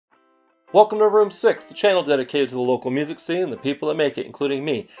Welcome to Room 6, the channel dedicated to the local music scene and the people that make it, including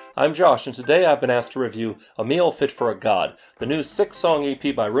me. I'm Josh, and today I've been asked to review A Meal Fit for a God, the new 6-song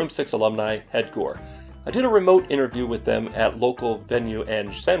EP by Room 6 alumni HEADGORE. I did a remote interview with them at local venue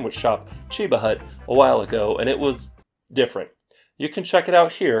and sandwich shop Chiba Hut a while ago, and it was different. You can check it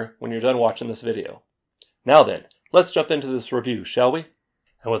out here when you're done watching this video. Now then, let's jump into this review, shall we?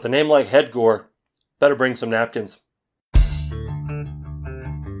 And with a name like HEADGORE, better bring some napkins.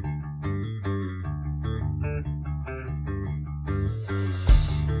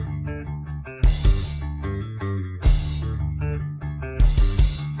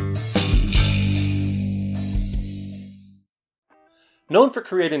 Known for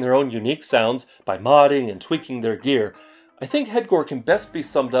creating their own unique sounds by modding and tweaking their gear, I think HEADGORE can best be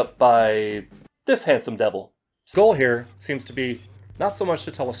summed up by this handsome devil. His goal here seems to be not so much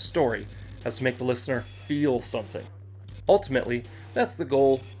to tell a story as to make the listener feel something. Ultimately, that's the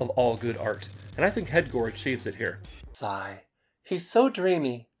goal of all good art, and I think HEADGORE achieves it here. Sigh. He's so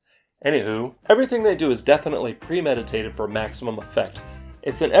dreamy. Anywho, everything they do is definitely premeditated for maximum effect.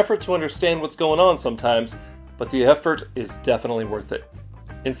 It's an effort to understand what's going on sometimes, but the effort is definitely worth it.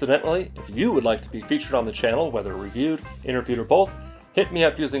 Incidentally, if you would like to be featured on the channel, whether reviewed, interviewed, or both, hit me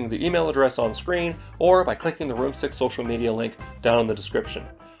up using the email address on screen or by clicking the Room 6 social media link down in the description.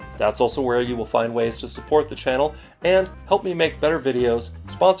 That's also where you will find ways to support the channel and help me make better videos,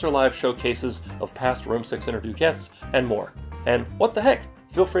 sponsor live showcases of past Room 6 interview guests, and more. And what the heck,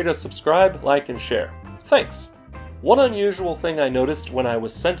 feel free to subscribe, like, and share. Thanks! One unusual thing I noticed when I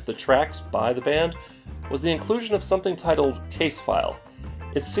was sent the tracks by the band was the inclusion of something titled Case File.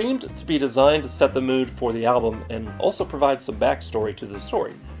 It seemed to be designed to set the mood for the album and also provide some backstory to the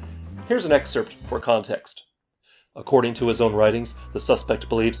story. Here's an excerpt for context. According to his own writings, the suspect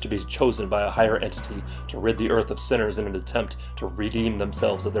believes to be chosen by a higher entity to rid the earth of sinners in an attempt to redeem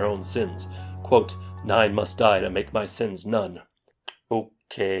themselves of their own sins. Quote, 9 must die to make my sins none.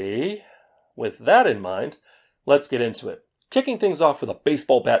 Okay, with that in mind, let's get into it. Kicking things off with a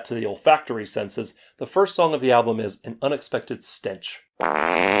baseball bat to the olfactory senses, the first song of the album is An Unexpected Stench.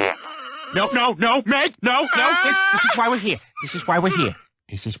 No, Meg, no. This is why we're here. This is why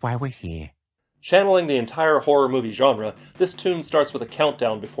we're here. Channeling the entire horror movie genre, this tune starts with a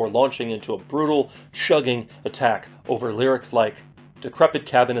countdown before launching into a brutal, chugging attack over lyrics like, decrepit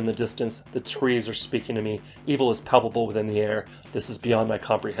cabin in the distance, the trees are speaking to me, evil is palpable within the air, this is beyond my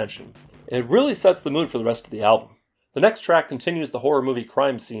comprehension. It really sets the mood for the rest of the album. The next track continues the horror movie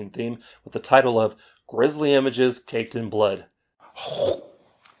crime scene theme with the title of Grisly Images Caked in Blood.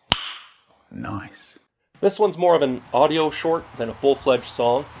 Nice. This one's more of an audio short than a full-fledged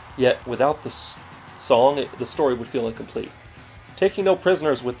song, yet without the song, the story would feel incomplete. Taking no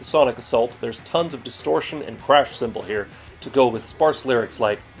prisoners with the sonic assault, there's tons of distortion and crash cymbal here to go with sparse lyrics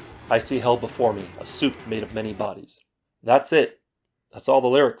like, I see hell before me, a soup made of many bodies. That's it. That's all the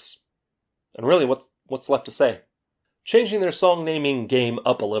lyrics. And really, what's left to say? Changing their song naming game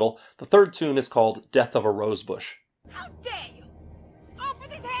up a little, the third tune is called Death of a Rosebush. How dare you!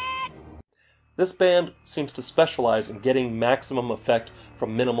 Open his head! This band seems to specialize in getting maximum effect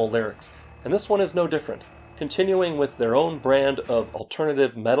from minimal lyrics, and this one is no different. Continuing with their own brand of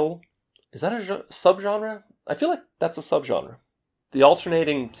alternative metal. Is that a subgenre? I feel like that's a subgenre. The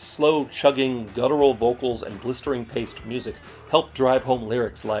alternating, slow, chugging, guttural vocals and blistering paced music help drive home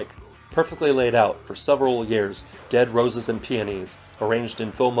lyrics like, perfectly laid out for several years, dead roses and peonies, arranged in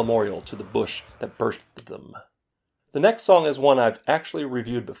full memorial to the bush that birthed them. The next song is one I've actually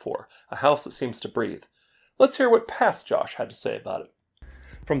reviewed before, A House That Seems to Breathe. Let's hear what past Josh had to say about it.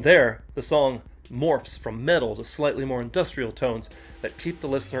 From there, the song morphs from metal to slightly more industrial tones that keep the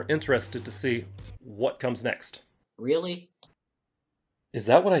listener interested to see what comes next. Really? Is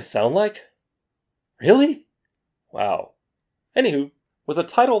that what I sound like? Really? Wow. Anywho, with a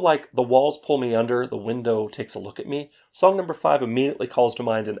title like The Walls Pull Me Under, The Window Takes a Look at Me, song number 5 immediately calls to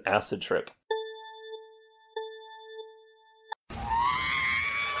mind an acid trip.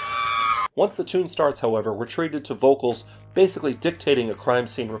 Once the tune starts, however, we're treated to vocals basically dictating a crime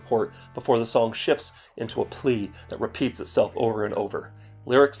scene report before the song shifts into a plea that repeats itself over and over.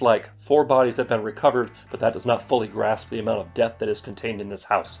 Lyrics like, 4 bodies have been recovered, but that does not fully grasp the amount of death that is contained in this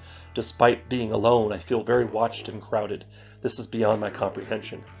house. Despite being alone, I feel very watched and crowded. This is beyond my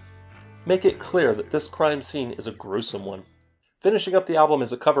comprehension. Make it clear that this crime scene is a gruesome one. Finishing up the album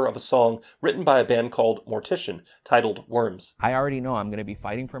is a cover of a song written by a band called Mortician, titled Worms. I already know I'm going to be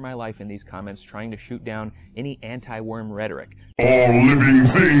fighting for my life in these comments, trying to shoot down any anti-worm rhetoric. All living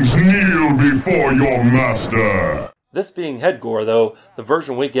things kneel before your master. This being HEADGORE, though, the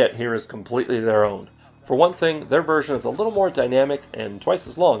version we get here is completely their own. For one thing, their version is a little more dynamic and twice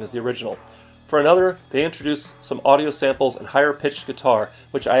as long as the original. For another, they introduce some audio samples and higher pitched guitar,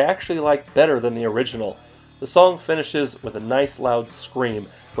 which I actually like better than the original. The song finishes with a nice loud scream,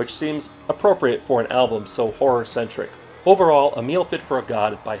 which seems appropriate for an album so horror-centric. Overall, A Meal Fit for a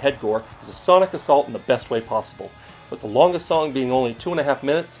God by HEADGORE is a sonic assault in the best way possible. With the longest song being only 2.5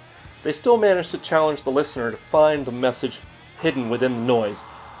 minutes, they still manage to challenge the listener to find the message hidden within the noise.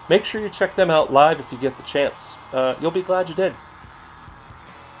 Make sure you check them out live if you get the chance. You'll be glad you did.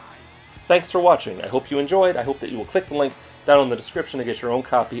 Thanks for watching. I hope you enjoyed. I hope that you will click the link down in the description to get your own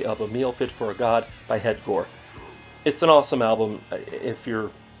copy of A Meal Fit for a God by HEADGORE. It's an awesome album if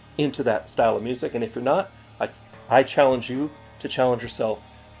you're into that style of music, and if you're not, I challenge you to challenge yourself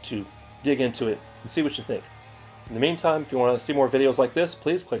to dig into it and see what you think. In the meantime, if you want to see more videos like this,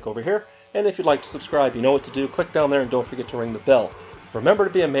 please click over here. And if you'd like to subscribe, you know what to do. Click down there and don't forget to ring the bell. Remember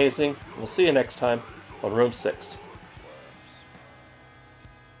to be amazing. We'll see you next time on Room 6.